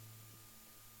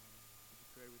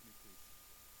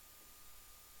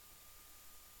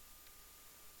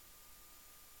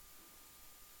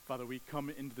Father, we come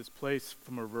into this place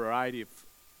from a variety of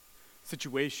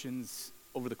situations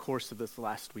over the course of this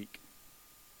last week.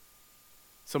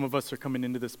 Some of us are coming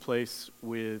into this place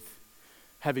with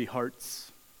heavy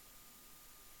hearts.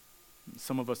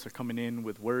 Some of us are coming in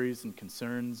with worries and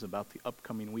concerns about the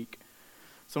upcoming week.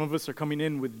 Some of us are coming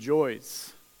in with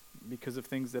joys because of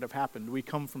things that have happened. We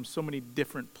come from so many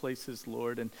different places,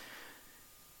 Lord, and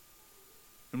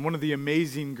one of the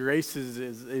amazing graces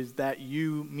is that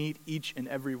you meet each and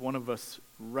every one of us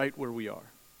right where we are.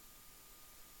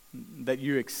 That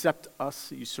you accept us,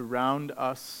 that you surround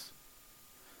us,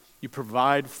 you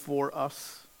provide for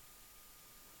us,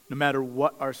 no matter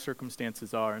what our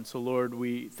circumstances are. And so, Lord,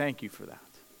 we thank you for that.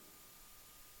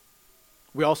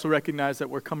 We also recognize that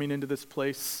we're coming into this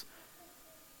place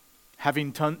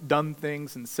having done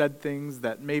things and said things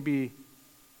that maybe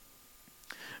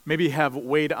have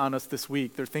weighed on us this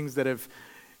week. They're things that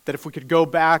if we could go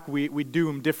back, we'd do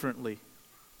them differently.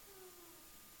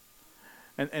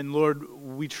 And Lord,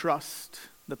 we trust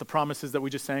that the promises that we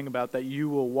just sang about, that you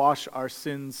will wash our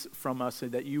sins from us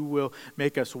and that you will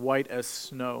make us white as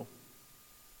snow.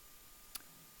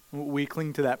 We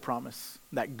cling to that promise,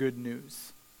 that good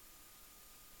news.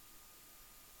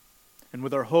 And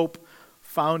with our hope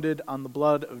founded on the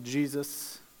blood of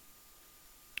Jesus,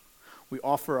 we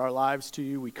offer our lives to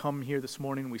you. We come here this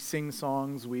morning. We sing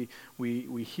songs. We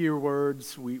hear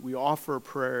words. We offer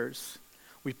prayers.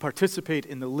 We participate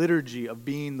in the liturgy of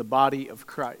being the body of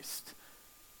Christ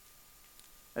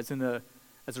as a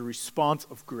response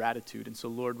of gratitude. And so,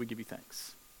 Lord, we give you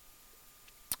thanks.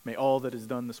 May all that is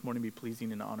done this morning be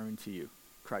pleasing and honoring to you,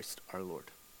 Christ our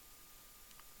Lord.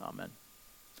 Amen.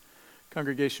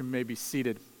 Congregation may be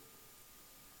seated.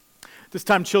 This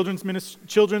time, children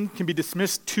can be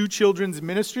dismissed to children's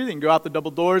ministry. They can go out the double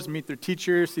doors, meet their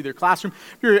teacher, see their classroom.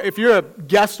 If you're a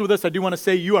guest with us, I do want to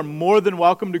say you are more than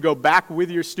welcome to go back with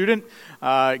your student,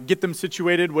 get them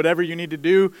situated, whatever you need to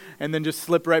do, and then just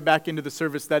slip right back into the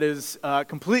service. That is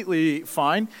completely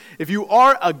fine. If you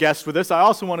are a guest with us, I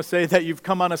also want to say that you've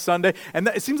come on a Sunday, and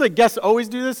it seems like guests always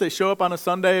do this. They show up on a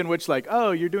Sunday in which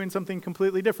oh, you're doing something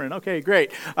completely different. Okay,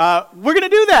 great. We're going to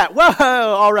do that. Well,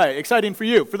 all right, exciting for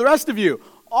you. For the rest of you,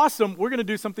 awesome, we're going to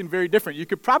do something very different. You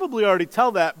could probably already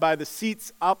tell that by the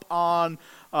seats up on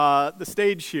the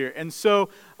stage here. And so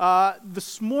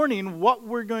this morning, what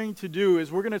we're going to do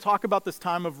is we're going to talk about this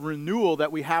time of renewal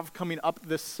that we have coming up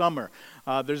this summer.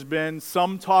 There's been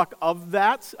some talk of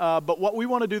that, but what we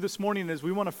want to do this morning is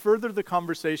we want to further the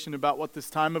conversation about what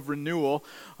this time of renewal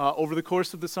over the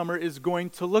course of the summer is going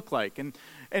to look like.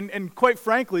 And quite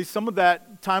frankly, some of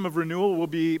that time of renewal will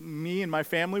be me and my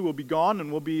family will be gone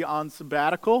and we'll be on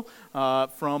sabbatical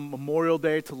from Memorial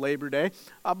Day to Labor Day.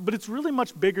 But it's really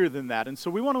much bigger than that. And so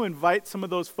we want to invite some of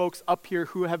those folks up here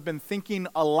who have been thinking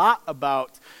a lot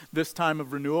about this time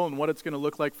of renewal and what it's going to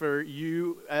look like for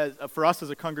you, for us as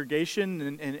a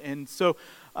congregation. And so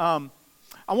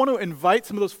I want to invite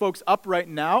some of those folks up right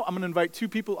now. I'm going to invite two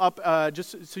people up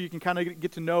just so you can kind of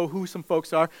get to know who some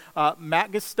folks are.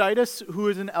 Matt Gustitis, who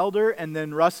is an elder, and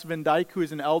then Russ Van Dyke, who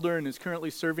is an elder and is currently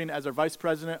serving as our vice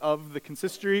president of the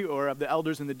consistory, or of the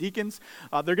elders and the deacons.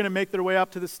 They're going to make their way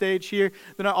up to the stage here.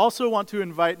 Then I also want to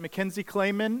invite Mackenzie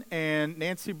Clayman and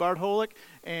Nancy Bartholik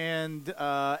and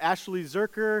Ashley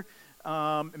Zerker.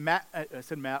 Matt, I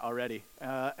said Matt already.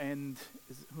 And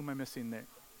who am I missing there?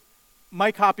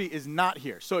 Mike Hoppy is not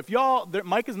here. So if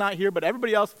Mike is not here, but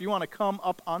everybody else, if you want to come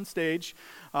up on stage,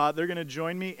 they're going to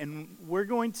join me, and we're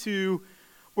going to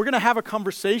have a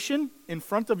conversation in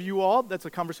front of you all. That's a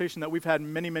conversation that we've had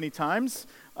many, many times.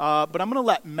 But I'm going to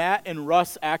let Matt and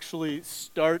Russ actually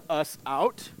start us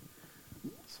out.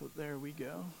 So there we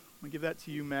go. I'm going to give that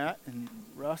to you, Matt, and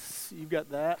Russ, you've got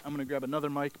that. I'm going to grab another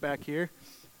mic back here.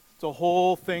 It's a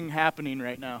whole thing happening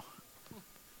right now.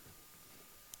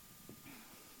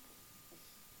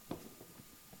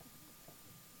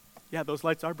 Yeah, those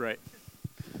lights are bright.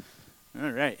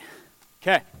 All right.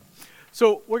 Okay.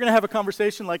 So we're going to have a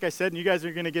conversation, like I said, and you guys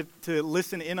are going to get to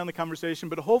listen in on the conversation,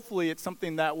 but hopefully it's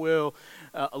something that will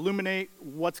illuminate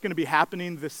what's going to be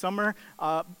happening this summer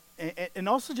and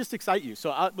also just excite you.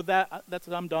 So with that,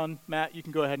 I'm done. Matt, you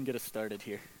can go ahead and get us started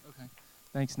here. Okay.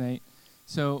 Thanks, Nate.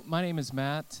 So my name is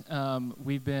Matt.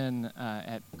 We've been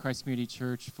at Christ Community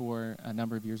Church for a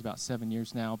number of years, about 7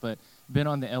 years now, but been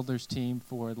on the elders team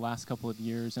for the last couple of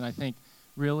years. And I think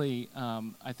really,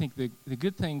 the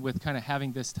good thing with kind of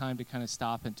having this time to kind of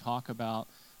stop and talk about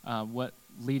what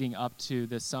leading up to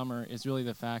this summer is really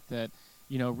the fact that,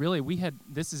 really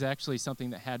this is actually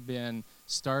something that had been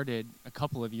started a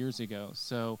couple of years ago.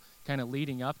 So kind of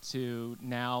leading up to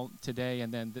now, today,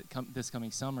 and then this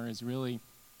coming summer is really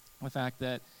the fact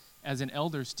that, as an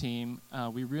elders team,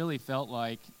 we really felt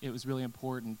like it was really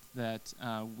important that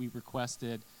we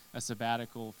requested a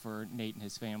sabbatical for Nate and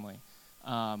his family.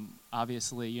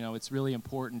 Obviously, you know, it's really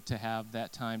important to have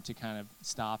that time to kind of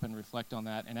stop and reflect on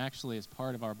that. And actually, as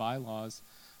part of our bylaws,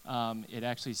 it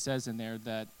actually says in there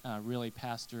that really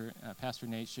Pastor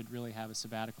Nate should really have a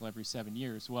sabbatical every 7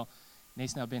 years. Well,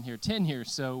 Nate's now been here 10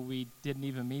 years, so we didn't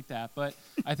even meet that. But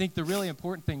I think the really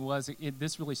important thing was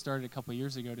this really started a couple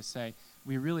years ago to say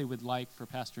we really would like for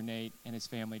Pastor Nate and his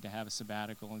family to have a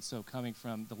sabbatical. And so coming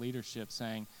from the leadership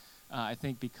saying, I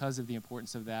think because of the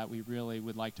importance of that, we really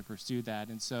would like to pursue that.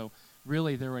 And so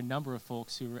really there were a number of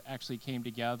folks who actually came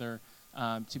together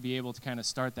to be able to kind of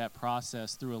start that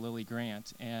process through a Lilly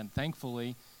grant. And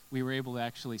thankfully, we were able to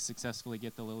actually successfully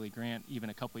get the Lilly grant even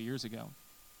a couple years ago.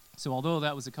 So although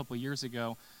that was a couple years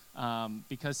ago,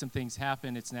 because some things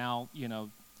happened, it's now, you know,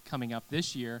 coming up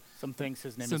this year. Some things,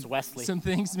 his name is Wesley. Some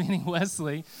things, meaning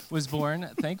Wesley was born,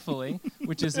 thankfully,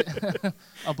 which is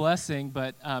a blessing,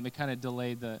 but it kind of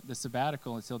delayed the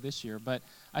sabbatical until this year. But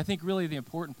I think really the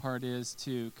important part is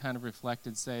to kind of reflect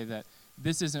and say that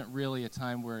this isn't really a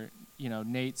time where, you know,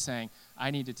 Nate's saying, I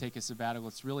need to take a sabbatical.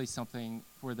 It's really something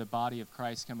for the body of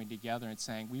Christ coming together and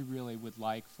saying, we really would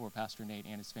like for Pastor Nate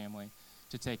and his family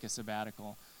to take a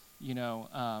sabbatical. You know,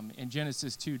 in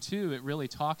Genesis 2:2, it really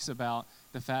talks about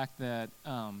the fact that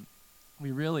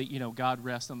we really, you know, God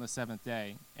rests on the seventh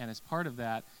day. And as part of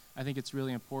that, I think it's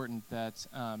really important that,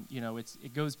 you know,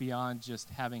 it goes beyond just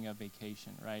having a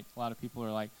vacation, right? A lot of people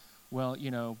are like, well,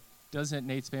 you know, doesn't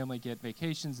Nate's family get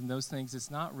vacations and those things?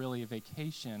 It's not really a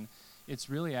vacation. It's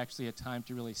really actually a time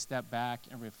to really step back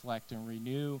and reflect and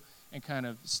renew and kind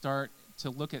of start to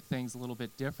look at things a little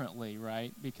bit differently,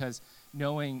 right? Because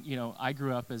knowing, you know, I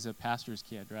grew up as a pastor's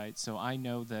kid, right? So I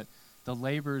know that the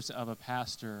labors of a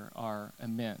pastor are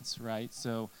immense, right?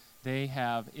 So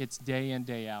it's day in,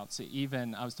 day out. So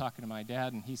even, I was talking to my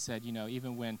dad, and he said, you know,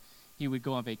 even when he would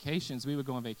go on vacations, we would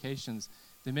go on vacations,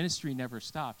 the ministry never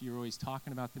stopped. You're always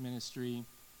talking about the ministry.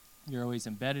 You're always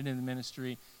embedded in the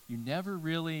ministry. You never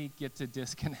really get to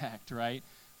disconnect, right?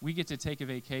 We get to take a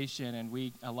vacation,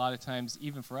 and a lot of times,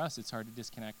 even for us, it's hard to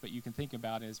disconnect, but you can think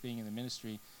about it as being in the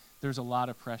ministry. There's a lot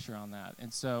of pressure on that.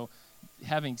 And so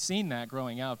having seen that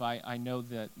growing up, I know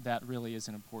that really is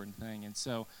an important thing. And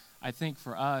so I think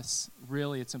for us,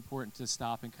 really it's important to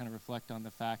stop and kind of reflect on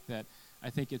the fact that I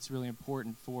think it's really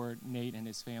important for Nate and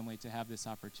his family to have this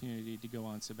opportunity to go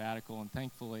on sabbatical, and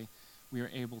thankfully we are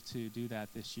able to do that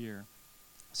this year.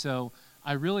 So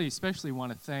I really especially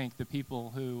want to thank the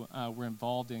people who were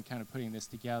involved in kind of putting this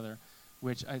together,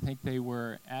 which I think they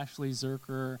were Ashley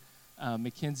Zerker,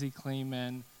 Mackenzie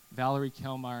Kleeman, Valerie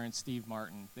Kelmeyer, and Steve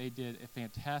Martin. They did a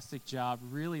fantastic job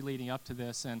really leading up to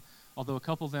this, and although a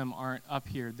couple of them aren't up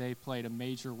here, they played a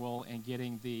major role in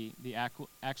getting the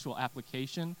actual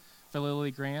application for the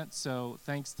Lilly Grant. So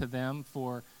thanks to them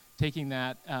for taking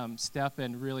that step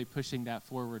and really pushing that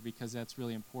forward, because that's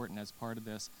really important as part of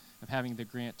this, of having the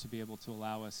grant to be able to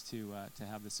allow us to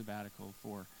have the sabbatical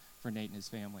for Nate and his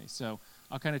family. So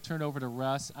I'll kind of turn over to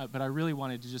Russ, but I really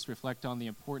wanted to just reflect on the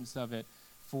importance of it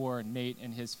for Nate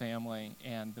and his family,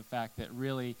 and the fact that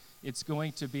really it's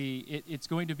going to be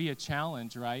a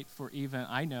challenge, right, for even,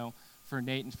 I know, for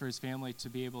Nate and for his family to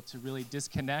be able to really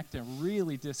disconnect,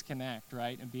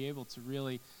 right, and be able to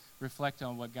really reflect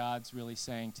on what God's really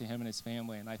saying to him and his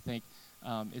family. And I think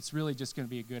it's really just going to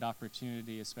be a good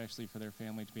opportunity, especially for their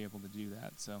family, to be able to do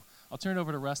that. So I'll turn it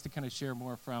over to Russ to kind of share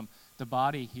more from the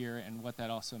body here and what that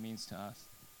also means to us.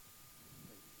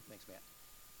 Thanks, Matt.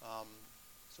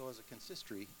 So as a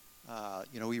consistory,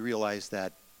 you know, we realize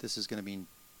that this is going to mean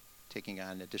taking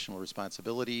on additional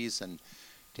responsibilities and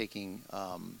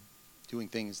doing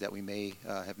things that we may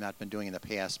have not been doing in the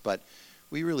past. But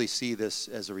we really see this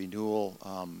as a renewal,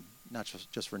 not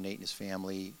just for Nate and his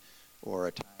family, or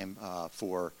a time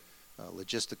for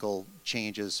logistical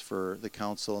changes for the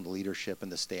council and the leadership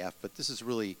and the staff, but this is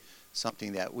really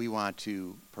something that we want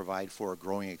to provide for a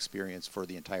growing experience for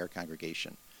the entire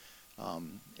congregation.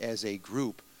 As a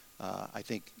group, I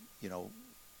think, you know,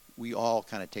 we all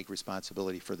kind of take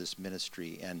responsibility for this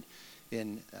ministry, and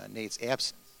in Nate's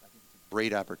absence, I think it's a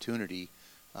great opportunity,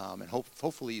 and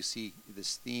hopefully you see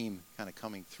this theme kind of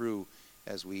coming through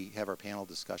as we have our panel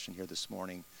discussion here this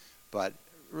morning, but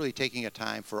really taking a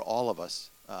time for all of us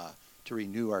to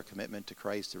renew our commitment to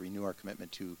Christ, to renew our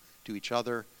commitment to each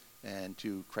other and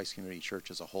to Christ Community Church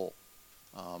as a whole.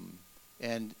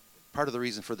 And part of the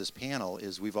reason for this panel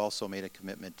is we've also made a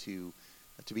commitment to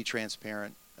be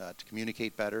transparent, to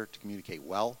communicate better, to communicate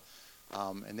well,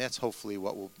 and that's hopefully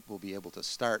what we'll be able to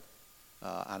start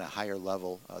on a higher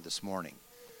level this morning.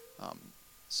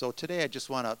 So today I just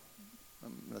want to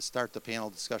I'm going to start the panel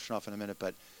discussion off in a minute,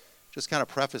 but just kind of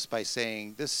preface by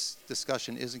saying this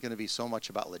discussion isn't going to be so much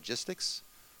about logistics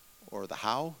or the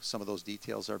how. Some of those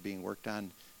details are being worked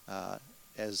on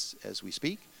as we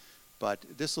speak, but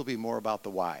this will be more about the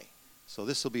why. So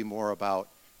this will be more about,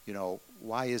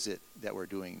 why is it that we're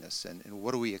doing this, and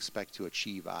what do we expect to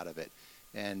achieve out of it?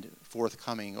 And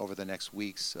forthcoming over the next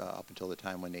weeks, up until the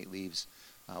time when Nate leaves,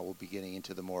 we'll be getting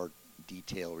into the more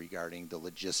detail regarding the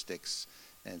logistics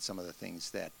and some of the things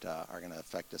that are going to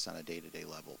affect us on a day-to-day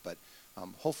level. But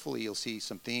hopefully you'll see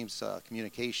some themes,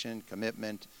 communication,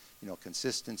 commitment,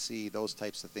 consistency, those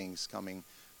types of things coming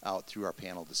out through our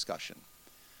panel discussion.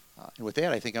 And with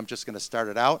that, I think I'm just going to start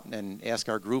it out and ask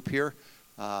our group here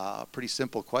a pretty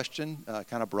simple question,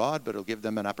 kind of broad, but it'll give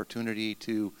them an opportunity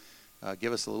to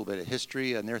give us a little bit of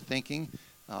history and their thinking.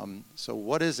 So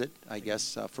what is it, I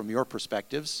guess, from your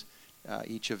perspectives,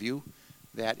 each of you,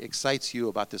 that excites you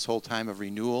about this whole time of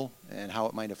renewal and how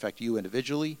it might affect you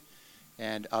individually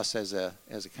and us as a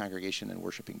congregation and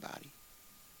worshiping body?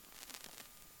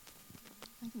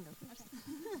 I can go first.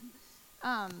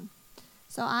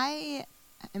 So I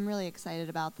am really excited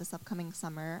about this upcoming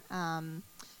summer.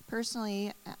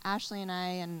 Personally, Ashley and I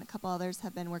and a couple others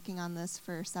have been working on this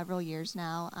for several years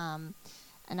now.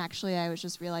 And actually, I was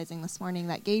just realizing this morning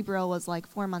that Gabriel was like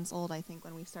 4 months old, I think,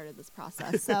 when we started this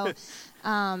process. So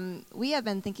we have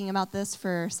been thinking about this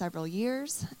for several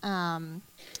years.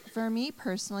 For me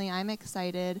personally, I'm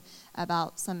excited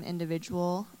about some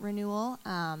individual renewal.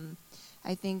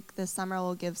 I think this summer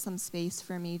will give some space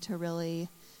for me to really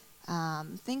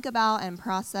think about and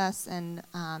process and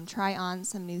try on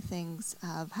some new things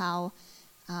of how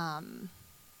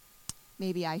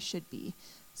maybe I should be.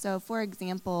 So, for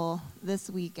example, this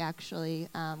week actually,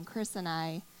 Chris and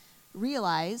I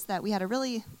realized that we had a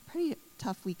really pretty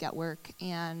tough week at work,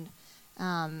 and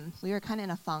we were kind of in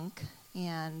a funk.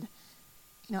 And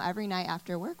every night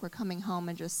after work, we're coming home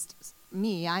and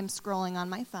I'm scrolling on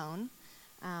my phone.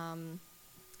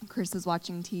 Chris is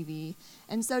watching TV.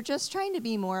 And so just trying to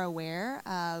be more aware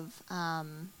of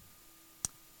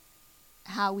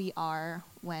how we are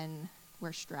when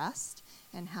we're stressed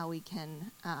and how we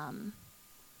can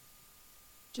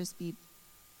just be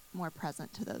more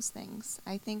present to those things.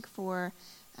 I think for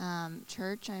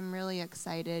church, I'm really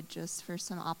excited just for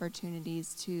some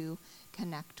opportunities to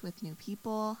connect with new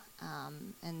people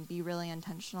and be really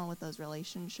intentional with those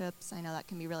relationships. I know that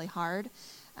can be really hard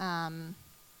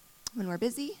when we're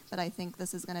busy, but I think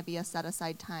this is going to be a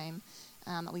set-aside time,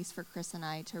 at least for Chris and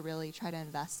I, to really try to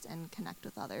invest and connect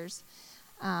with others.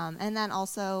 And then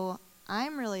also,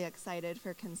 I'm really excited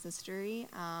for consistory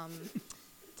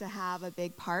to have a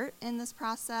big part in this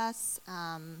process.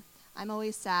 I'm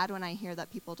always sad when I hear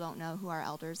that people don't know who our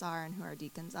elders are and who our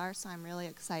deacons are, so I'm really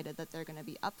excited that they're going to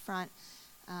be up front.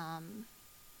 And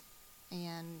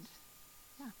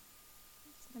yeah,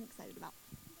 that's what I'm excited about.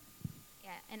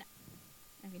 Yeah, and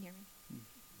you can hear me?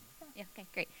 Yeah, okay,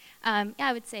 great. Yeah,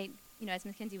 I would say, as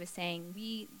Mackenzie was saying,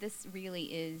 this really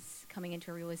is coming into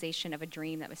a realization of a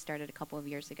dream that was started a couple of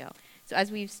years ago. So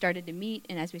as we've started to meet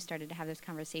and as we started to have those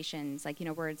conversations,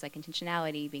 words like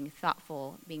intentionality, being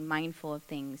thoughtful, being mindful of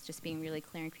things, just being really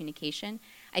clear in communication,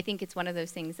 I think it's one of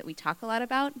those things that we talk a lot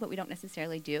about, but we don't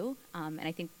necessarily do. And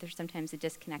I think there's sometimes a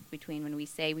disconnect between when we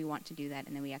say we want to do that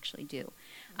and then we actually do.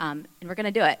 And we're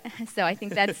going to do it. So I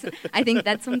think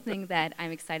that's something that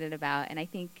I'm excited about. And I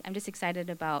think I'm just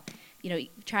excited about,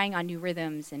 trying on new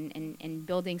rhythms and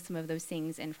building some of those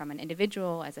things in from an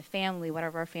individual, as a family,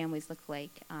 whatever our families look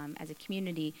like, as a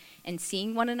community, and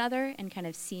seeing one another and kind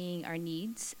of seeing our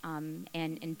needs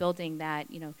and building that.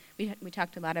 We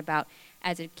talked a lot about,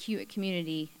 as a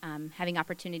community, having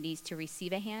opportunities to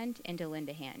receive a hand and to lend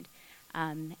a hand.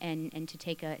 And to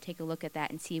take a look at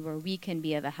that and see where we can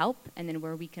be of a help, and then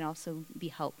where we can also be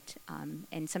helped.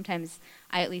 And sometimes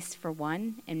I, at least for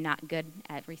one, am not good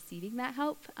at receiving that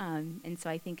help. And so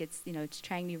I think it's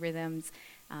trying new rhythms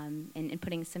and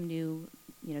putting some new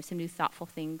thoughtful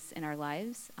things in our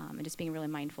lives, and just being really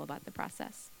mindful about the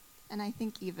process. And I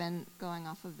think even going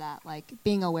off of that,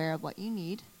 being aware of what you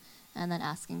need, and then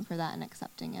asking for that and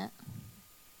accepting it.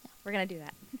 Yeah. We're gonna do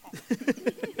that.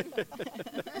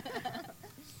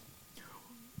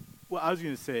 Well, I was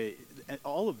going to say,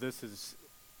 all of this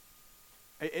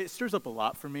it stirs up a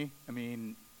lot for me. I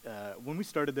mean, when we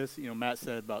started this, Matt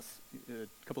said about a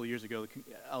couple of years ago, the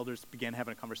elders began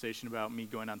having a conversation about me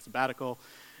going on sabbatical.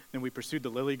 Then we pursued the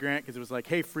Lilly grant because it was like,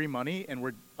 hey, free money.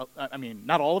 And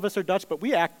not all of us are Dutch, but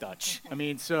we act Dutch.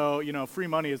 So, free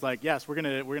money is like, yes, we're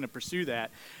gonna pursue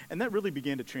that. And that really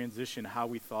began to transition how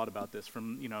we thought about this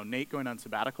from, Nate going on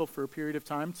sabbatical for a period of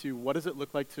time to what does it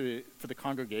look like for the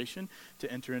congregation to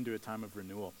enter into a time of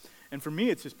renewal. And for me,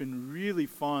 it's just been really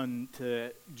fun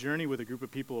to journey with a group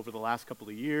of people over the last couple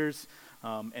of years.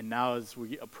 And now as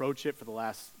we approach it for the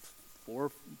last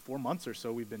four months or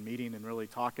so, we've been meeting and really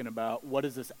talking about what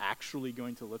is this actually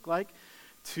going to look like,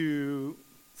 to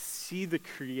see the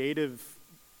creative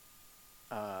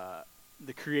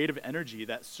energy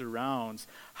that surrounds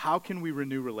how can we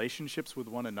renew relationships with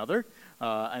one another,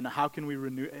 and how can we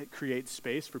create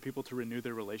space for people to renew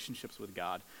their relationships with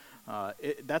God.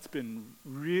 That's been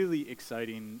really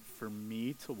exciting for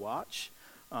me to watch.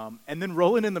 And then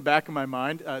rolling in the back of my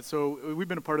mind, so we've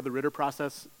been a part of the Ritter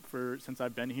process since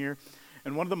I've been here.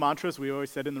 And one of the mantras we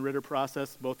always said in the Ritter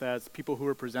process, both as people who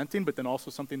are presenting, but then also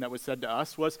something that was said to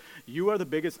us, was, you are the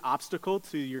biggest obstacle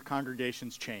to your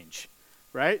congregation's change,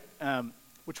 right?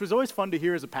 Which was always fun to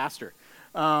hear as a pastor.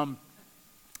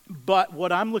 But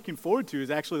what I'm looking forward to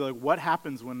is actually like what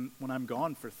happens when I'm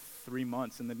gone for 3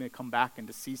 months and then they come back, and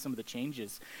to see some of the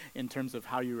changes in terms of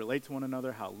how you relate to one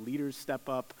another, how leaders step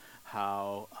up,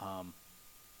 how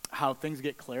things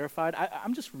get clarified.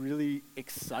 I'm just really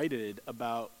excited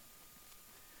about,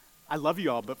 I love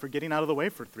you all, but for getting out of the way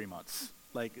for 3 months.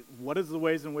 Like, what is the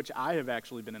ways in which I have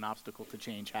actually been an obstacle to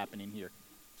change happening here?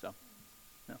 So,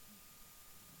 yeah.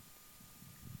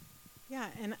 Yeah,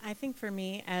 and I think for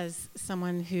me, as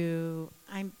someone who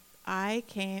I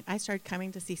started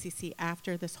coming to CCC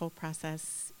after this whole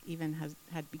process even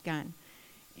had begun,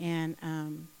 and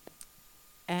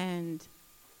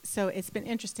so it's been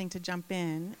interesting to jump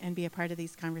in and be a part of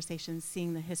these conversations,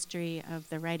 seeing the history of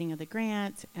the writing of the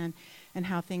grant and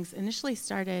how things initially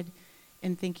started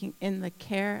in thinking in the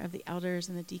care of the elders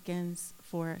and the deacons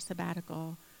for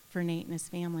sabbatical for Nate and his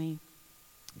family,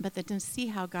 but then to see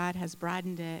how God has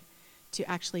broadened it to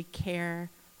actually care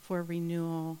for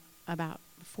renewal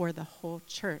for the whole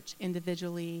church,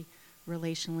 individually,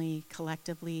 relationally,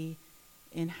 collectively,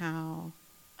 in how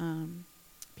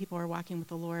people are walking with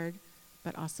the Lord,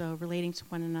 but also relating to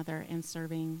one another and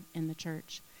serving in the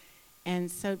church. And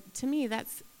so to me,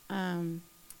 that's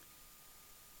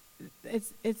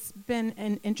it's been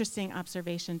an interesting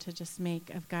observation to just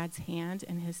make of God's hand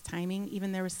and his timing.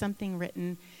 Even there was something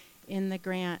written in the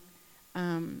grant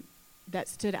that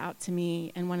stood out to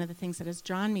me, and one of the things that has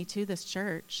drawn me to this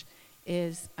church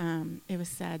is it was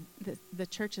said that the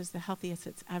church is the healthiest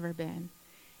it's ever been.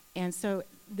 And so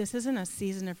this isn't a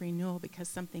season of renewal because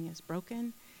something is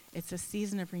broken. It's a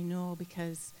season of renewal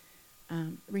because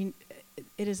it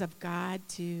is of God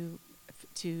to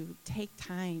take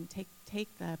time, take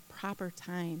the proper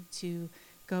time to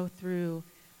go through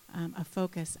a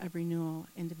focus of renewal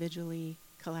individually,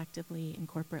 collectively, and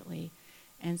corporately.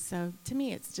 And so to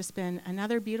me, it's just been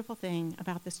another beautiful thing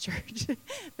about this church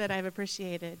that I've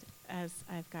appreciated as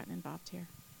I've gotten involved here.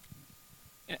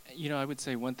 You know, I would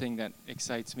say one thing that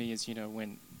excites me is, you know,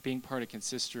 when being part of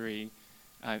Consistory,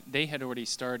 they had already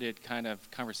started kind of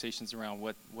conversations around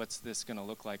what's this going to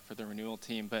look like for the renewal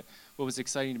team. But what was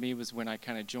exciting to me was when I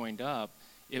kind of joined up,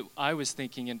 I was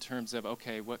thinking in terms of,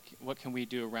 okay, what can we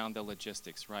do around the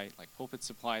logistics, right? Like pulpit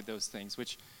supply, those things,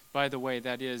 which, by the way,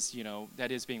 that is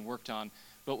being worked on.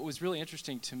 But what was really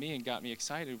interesting to me and got me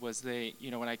excited was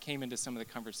when I came into some of the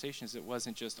conversations, it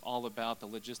wasn't just all about the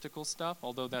logistical stuff,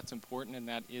 although that's important and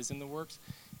that is in the works.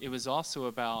 It was also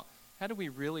about how do we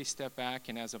really step back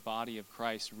and as a body of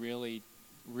Christ really,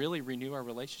 really renew our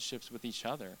relationships with each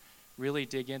other, really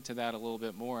dig into that a little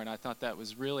bit more. And I thought that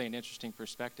was really an interesting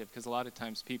perspective because a lot of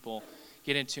times people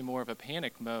get into more of a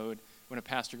panic mode when a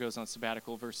pastor goes on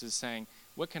sabbatical versus saying,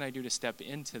 what can I do to step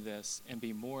into this and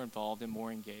be more involved and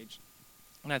more engaged?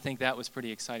 And I think that was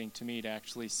pretty exciting to me to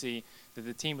actually see that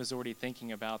the team was already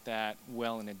thinking about that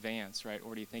well in advance, right?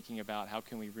 Already thinking about how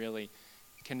can we really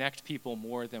connect people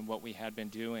more than what we had been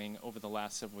doing over the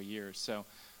last several years. So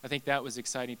I think that was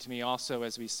exciting to me also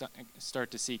as we start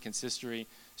to see Consistory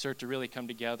start to really come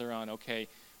together on, okay,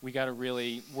 we got to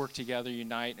really work together,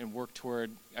 unite, and work toward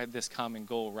this common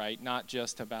goal, right? Not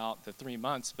just about the 3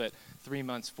 months, but 3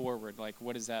 months forward. Like,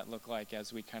 what does that look like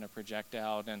as we kind of project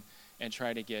out and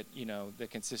try to get, the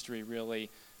Consistory really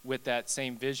with that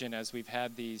same vision as we've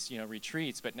had these,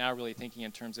 retreats, but now really thinking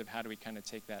in terms of how do we kind of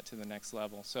take that to the next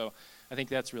level. So I think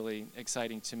that's really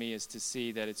exciting to me, is to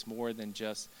see that it's more than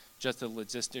just the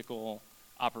logistical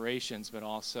operations, but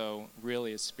also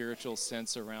really a spiritual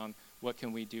sense around what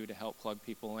can we do to help plug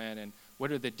people in and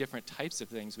what are the different types of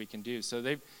things we can do. So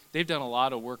they've done a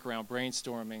lot of work around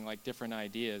brainstorming like different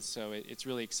ideas. So it's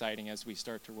really exciting as we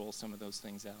start to roll some of those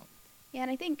things out. Yeah, and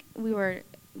I think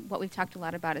what we've talked a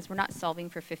lot about is we're not solving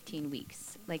for 15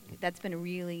 weeks. Like, that's been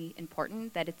really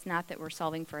important, that it's not that we're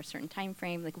solving for a certain time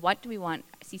frame. Like, what do we want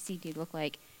CCD to look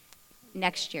like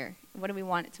next year? What do we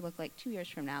want it to look like 2 years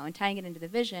from now? And tying it into the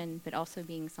vision, but also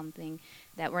being something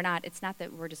that it's not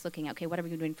that we're just looking at, okay, what are we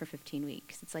doing for 15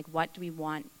 weeks? It's like, what do we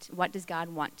want? What does God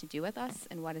want to do with us?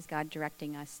 And what is God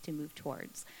directing us to move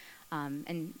towards?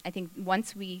 And I think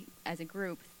once we, as a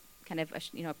group, kind of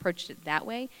approached it that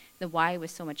way, the why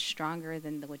was so much stronger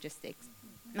than the logistics.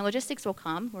 And the logistics will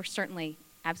come. We're certainly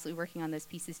absolutely working on those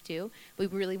pieces too,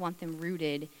 but we really want them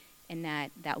rooted in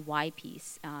that why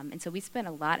piece. And so we spent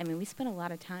a lot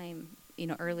of time,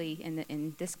 early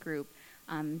in this group,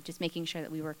 just making sure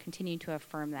that we were continuing to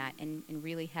affirm that and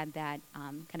really had that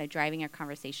kind of driving our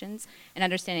conversations and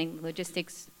understanding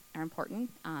logistics are important,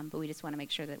 but we just want to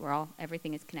make sure that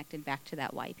everything is connected back to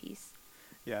that why piece.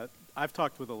 Yeah, I've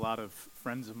talked with a lot of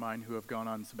friends of mine who have gone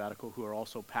on sabbatical who are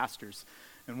also pastors,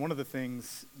 and one of the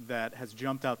things that has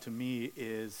jumped out to me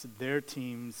is their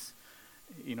teams,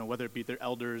 whether it be their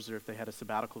elders or if they had a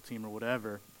sabbatical team or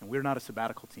whatever, and we're not a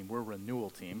sabbatical team, we're a renewal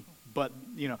team, but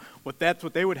that's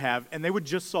what they would have, and they would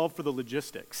just solve for the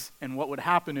logistics. And what would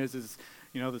happen is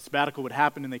the sabbatical would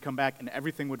happen and they come back and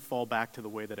everything would fall back to the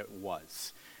way that it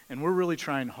was. And we're really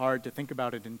trying hard to think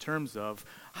about it in terms of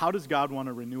how does God want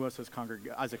to renew us as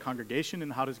a congregation,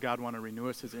 and how does God want to renew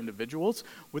us as individuals,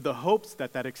 with the hopes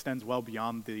that that extends well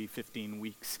beyond the 15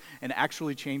 weeks and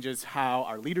actually changes how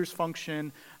our leaders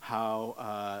function,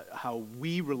 how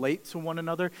we relate to one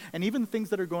another, and even things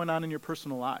that are going on in your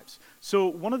personal lives. So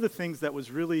one of the things that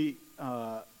was really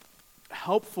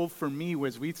helpful for me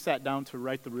was we sat down to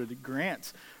write the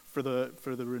grants for the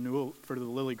renewal, for the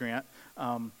Lilly grant,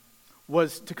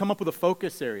 was to come up with a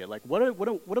focus area. Like, what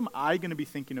am I going to be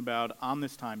thinking about on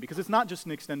this time? Because it's not just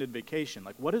an extended vacation.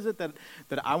 Like, what is it that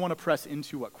I want to press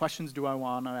into? What questions do I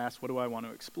want to ask? What do I want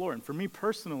to explore? And for me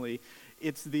personally,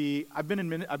 it's I've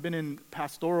been in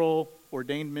pastoral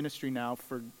ordained ministry now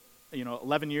for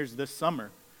 11 years this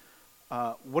summer.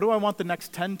 What do I want the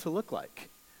next 10 to look like?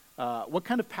 What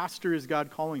kind of pastor is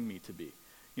God calling me to be?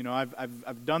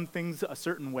 I've done things a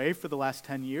certain way for the last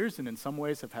 10 years, and in some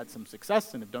ways have had some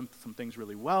success and have done some things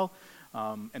really well,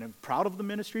 and I'm proud of the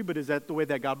ministry, but is that the way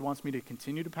that God wants me to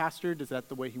continue to pastor? Is that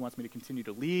the way he wants me to continue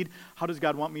to lead? How does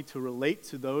God want me to relate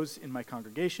to those in my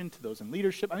congregation, to those in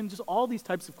leadership? I mean, just all these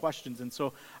types of questions. And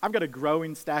so I've got a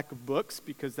growing stack of books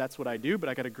because that's what I do, but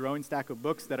I got a growing stack of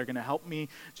books that are going to help me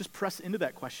just press into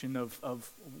that question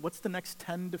of what's the next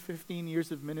 10 to 15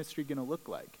 years of ministry going to look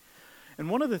like? And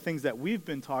one of the things that we've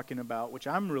been talking about, which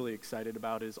I'm really excited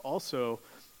about, is also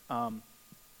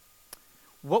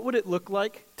what would it look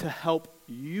like to help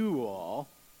you all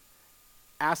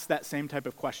ask that same type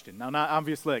of question? Now, not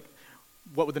obviously, like,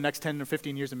 what would the next 10 or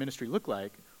 15 years of ministry look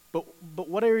like, but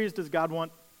what areas does God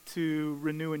want to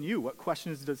renew in you? What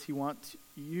questions does he want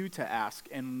you to ask?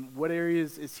 And what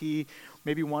areas is he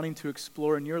maybe wanting to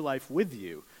explore in your life with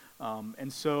you?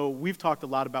 And so we've talked a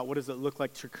lot about what does it look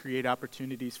like to create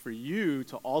opportunities for you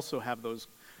to also have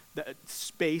that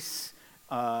space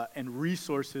and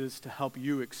resources to help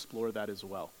you explore that as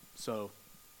well. So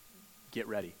get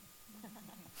ready.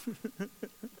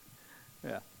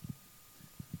 Yeah.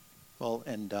 Well,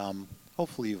 and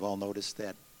hopefully you've all noticed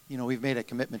that, we've made a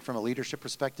commitment from a leadership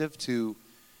perspective to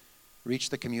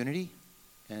reach the community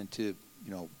and to,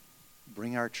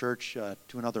 bring our church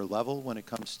to another level when it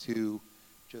comes to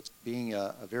just being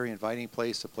a very inviting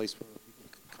place, a place where people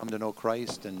can come to know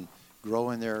Christ and grow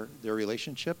in their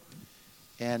relationship.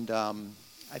 And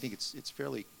I think it's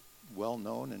fairly well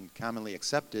known and commonly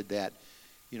accepted that,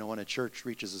 when a church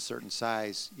reaches a certain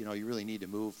size, you really need to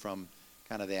move from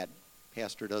kind of that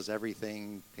pastor does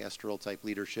everything, pastoral type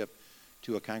leadership,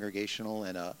 to a congregational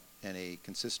and a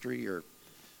consistory or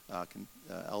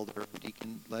elder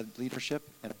deacon-led leadership.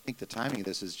 And I think the timing of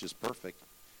this is just perfect,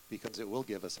 because it will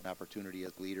give us an opportunity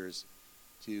as leaders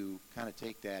to kind of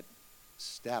take that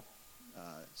step,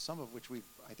 some of which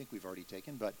I think we've already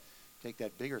taken, but take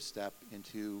that bigger step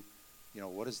into,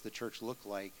 what does the church look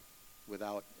like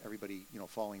without everybody,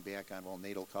 falling back on, well,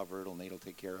 Nate will cover it, or Nate will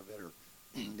take care of it, or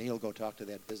Nate will go talk to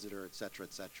that visitor, et cetera,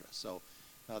 et cetera. So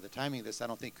the timing of this, I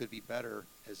don't think, could be better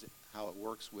as how it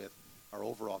works with our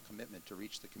overall commitment to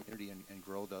reach the community and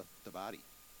grow the body.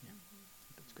 Yeah,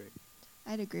 that's great.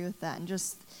 I'd agree with that, and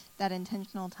just that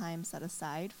intentional time set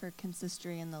aside for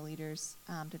consistory and the leaders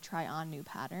to try on new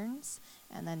patterns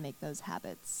and then make those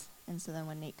habits. And so then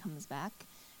when Nate comes back,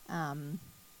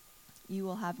 you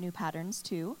will have new patterns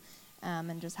too,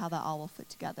 and just how that all will fit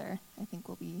together, I think,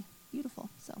 will be beautiful.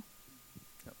 So,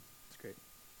 yep, that's great.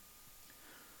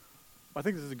 I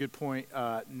think this is a good point.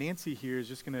 Nancy here is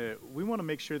just we want to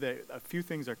make sure that a few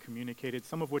things are communicated,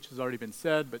 some of which has already been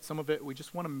said, but some of it we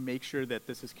just want to make sure that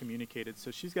this is communicated.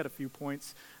 So she's got a few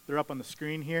points. They're up on the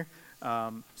screen here.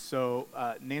 So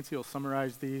Nancy will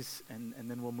summarize these, and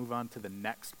then we'll move on to the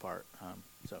next part.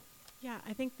 Yeah,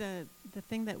 I think the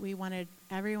thing that we wanted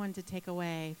everyone to take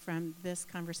away from this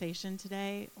conversation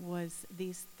today was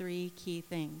these three key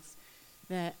things.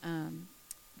 That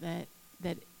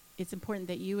it's important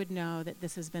that you would know that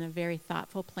this has been a very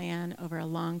thoughtful plan over a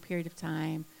long period of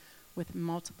time with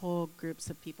multiple groups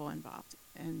of people involved.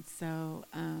 And so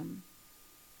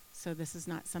this is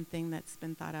not something that's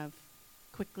been thought of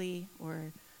quickly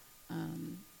or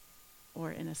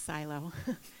in a silo.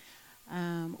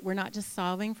 We're not just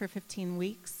solving for 15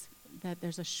 weeks, that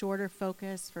there's a shorter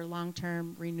focus for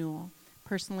long-term renewal,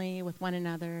 personally, with one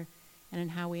another, and in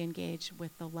how we engage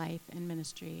with the life and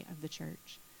ministry of the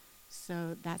church.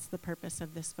 So that's the purpose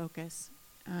of this focus.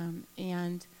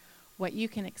 And what you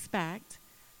can expect,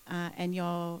 and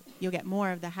you'll get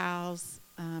more of the hows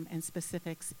and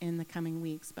specifics in the coming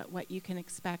weeks, but what you can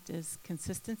expect is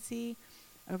consistency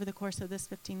over the course of this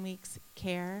 15 weeks,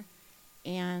 care,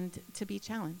 and to be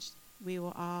challenged. We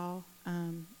will all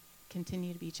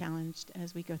continue to be challenged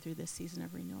as we go through this season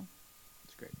of renewal.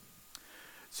 That's great.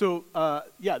 So,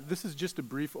 this is just a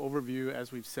brief overview,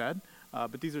 as we've said,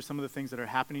 but these are some of the things that are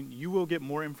happening. You will get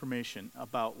more information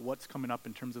about what's coming up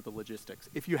in terms of the logistics.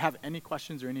 If you have any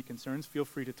questions or any concerns, feel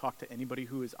free to talk to anybody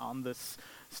who is on this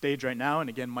stage right now. And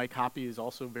again, Mike Hoppy is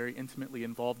also very intimately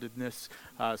involved in this,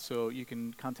 so you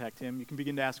can contact him. You can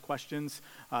begin to ask questions.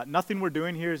 Nothing we're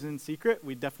doing here is in secret.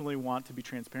 We definitely want to be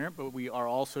transparent, but we are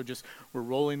also we're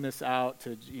rolling this out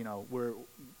to,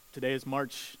 today is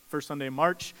March, first Sunday in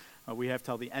March. We have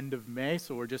till the end of May,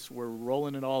 so we're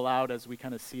rolling it all out as we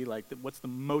kind of see what's the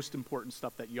most important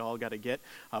stuff that you all got to get.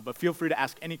 But feel free to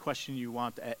ask any question you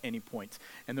want at any point,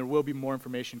 and there will be more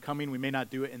information coming. We may not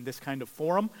do it in this kind of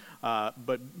forum,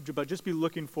 but just be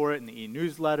looking for it in the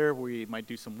e-newsletter. We might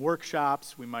do some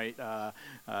workshops. We might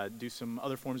do some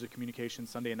other forms of communication,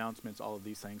 Sunday announcements, all of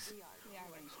these things.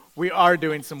 We are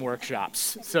doing some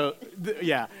workshops. So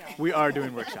we are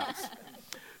doing workshops.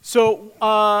 So.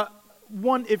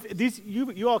 If these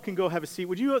you all can go have a seat.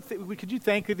 Could you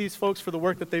thank these folks for the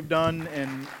work that they've done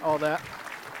and all that?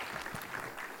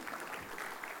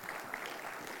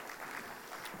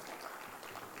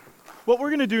 What we're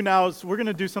going to do now is we're going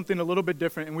to do something a little bit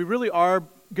different, and we really are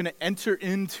going to enter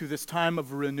into this time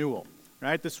of renewal,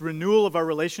 right? This renewal of our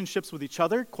relationships with each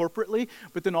other corporately,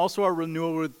 but then also our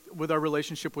renewal with our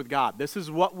relationship with God. This is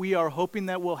what we are hoping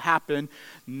that will happen,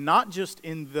 not just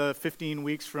in the 15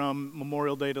 weeks from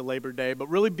Memorial Day to Labor Day, but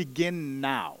really begin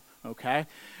now, okay?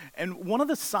 And one of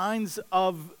the signs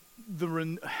of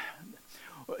the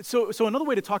So another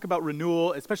way to talk about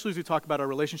renewal, especially as we talk about our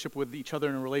relationship with each other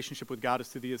and our relationship with God, is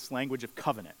through this language of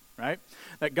covenant, right?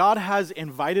 That God has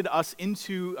invited us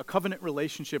into a covenant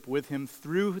relationship with him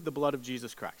through the blood of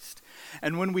Jesus Christ.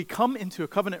 And when we come into a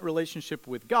covenant relationship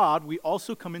with God, we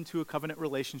also come into a covenant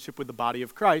relationship with the body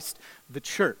of Christ, the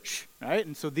church, right?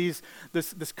 And so this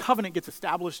covenant gets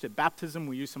established at baptism.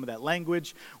 We use some of that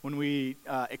language. When we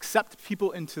accept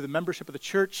people into the membership of the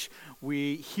church,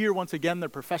 we hear once again their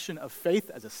profession of faith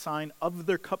as a sign of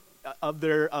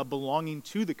their belonging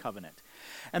to the covenant.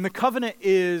 And the covenant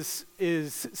is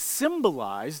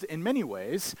symbolized in many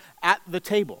ways at the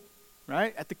table,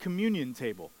 right? At the communion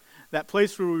table. That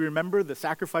place where we remember the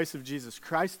sacrifice of Jesus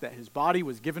Christ, that his body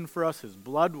was given for us, his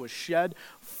blood was shed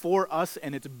for us,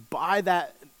 and it's by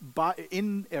that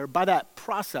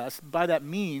process, by that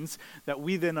means, that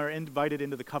we then are invited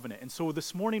into the covenant. And so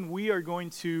this morning we are going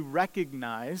to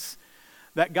recognize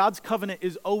that God's covenant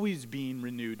is always being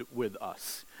renewed with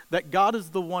us. That God is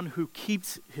the one who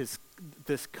keeps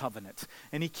this covenant,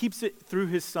 and he keeps it through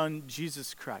his son,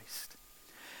 Jesus Christ.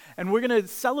 And we're going to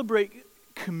celebrate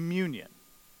communion.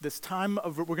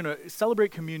 We're going to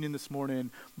celebrate communion this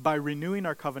morning by renewing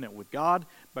our covenant with God,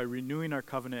 by renewing our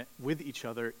covenant with each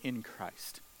other in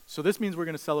Christ. So this means we're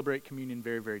going to celebrate communion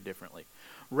very, very differently.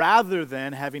 Rather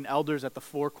than having elders at the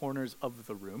four corners of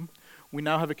the room, we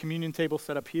now have a communion table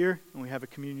set up here, and we have a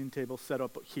communion table set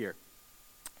up here.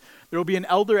 There will be an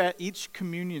elder at each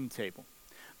communion table.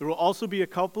 There will also be a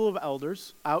couple of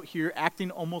elders out here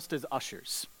acting almost as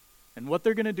ushers. And what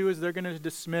they're going to do is they're going to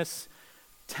dismiss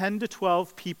 10 to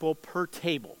 12 people per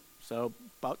table, so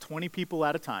about 20 people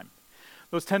at a time.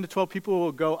 Those 10 to 12 people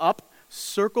will go up,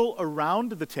 circle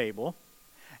around the table,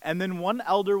 and then one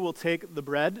elder will take the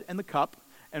bread and the cup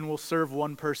and will serve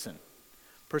one person.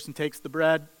 Person takes the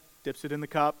bread, dips it in the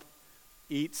cup,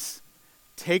 eats,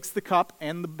 takes the cup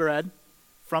and the bread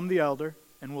from the elder,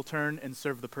 and we'll turn and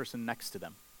serve the person next to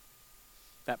them.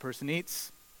 That person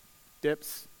eats,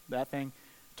 dips, that thing,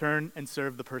 turn and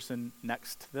serve the person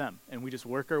next to them. And we just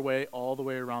work our way all the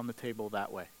way around the table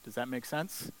that way. Does that make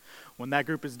sense? When that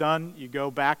group is done, you go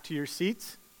back to your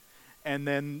seats, and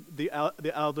then the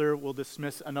elder will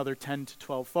dismiss another 10 to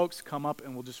 12 folks, come up,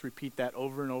 and we'll just repeat that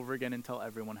over and over again until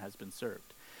everyone has been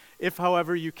served. If,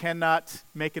 however, you cannot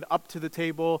make it up to the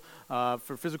table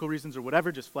for physical reasons or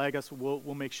whatever, just flag us.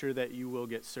 We'll make sure that you will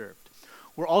get served.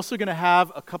 We're also going to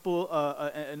have a couple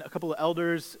of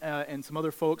elders and some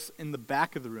other folks in the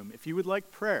back of the room. If you would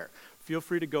like prayer, feel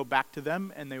free to go back to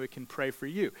them and they can pray for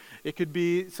you. It could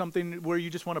be something where you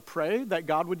just want to pray that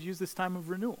God would use this time of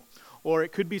renewal. Or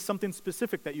it could be something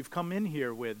specific that you've come in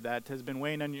here with that has been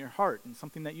weighing on your heart, and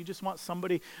something that you just want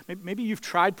somebody, maybe you've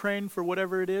tried praying for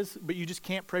whatever it is, but you just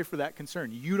can't pray for that concern.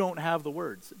 You don't have the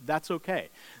words. That's okay.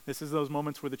 This is those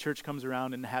moments where the church comes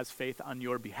around and has faith on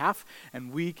your behalf,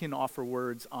 and we can offer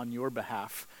words on your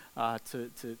behalf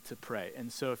to pray.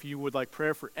 And so if you would like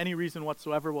prayer for any reason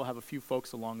whatsoever, we'll have a few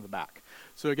folks along the back.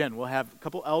 So again, we'll have a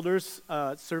couple elders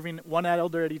serving, one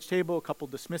elder at each table, a couple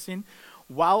dismissing.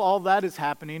 While all that is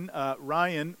happening,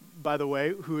 Ryan, by the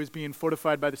way, who is being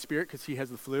fortified by the Spirit because he has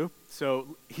the flu,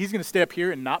 so he's going to stay up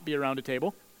here and not be around a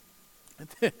table.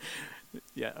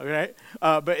 Yeah, okay.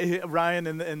 But Ryan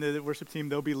and the worship team,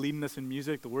 they'll be leading us in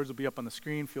music. The words will be up on the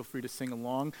screen. Feel free to sing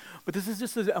along. But this is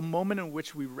just a moment in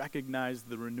which we recognize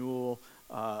the renewal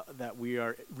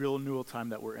real renewal time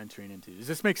that we're entering into. Does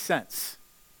this make sense?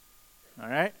 All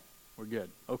right? We're good.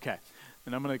 Okay.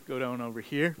 And I'm going to go down over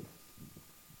here.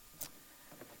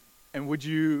 And would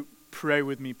you pray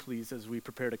with me, please, as we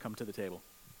prepare to come to the table?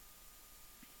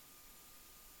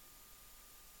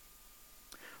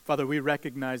 Father, we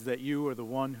recognize that you are the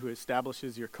one who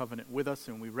establishes your covenant with us,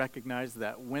 and we recognize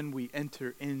that when we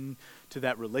enter into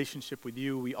that relationship with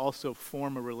you, we also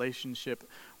form a relationship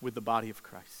with the body of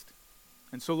Christ.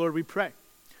 And so, Lord, we pray.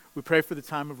 We pray for the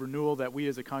time of renewal that we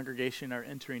as a congregation are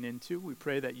entering into. We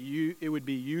pray that it would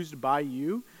be used by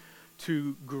you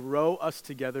to grow us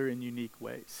together in unique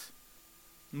ways.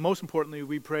 Most importantly,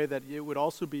 we pray that it would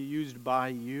also be used by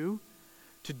you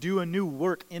to do a new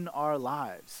work in our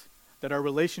lives, that our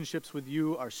relationships with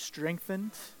you are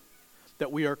strengthened, that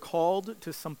we are called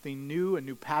to something new, a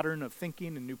new pattern of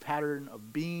thinking, a new pattern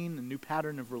of being, a new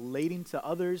pattern of relating to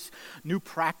others, new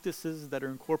practices that are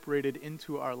incorporated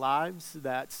into our lives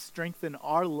that strengthen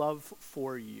our love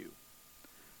for you.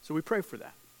 So we pray for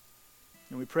that.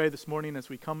 And we pray this morning as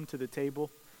we come to the table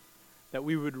that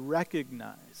we would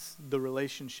recognize the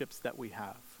relationships that we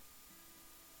have.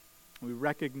 We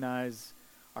recognize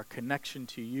our connection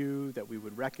to you, that we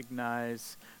would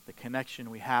recognize the connection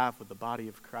we have with the body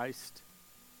of Christ.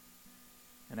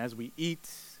 And as we eat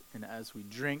and as we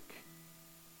drink,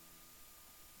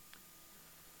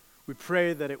 we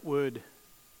pray that it would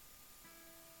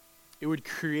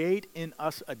create in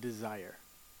us a desire.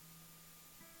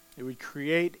 It would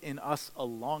create in us a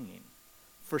longing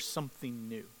for something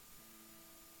new.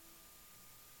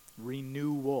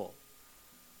 Renewal.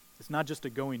 It's not just a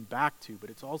going back to,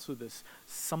 but it's also this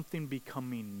something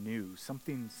becoming new,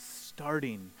 something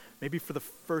starting, maybe for the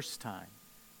first time.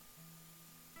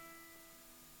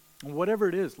 And whatever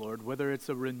it is, Lord, whether it's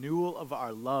a renewal of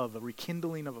our love, a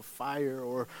rekindling of a fire,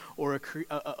 or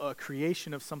a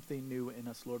creation of something new in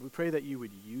us, Lord, we pray that you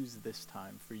would use this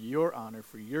time for your honor,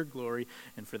 for your glory,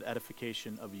 and for the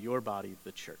edification of your body,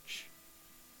 the church.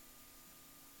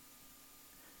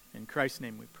 In Christ's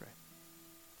name we pray.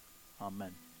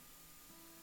 Amen.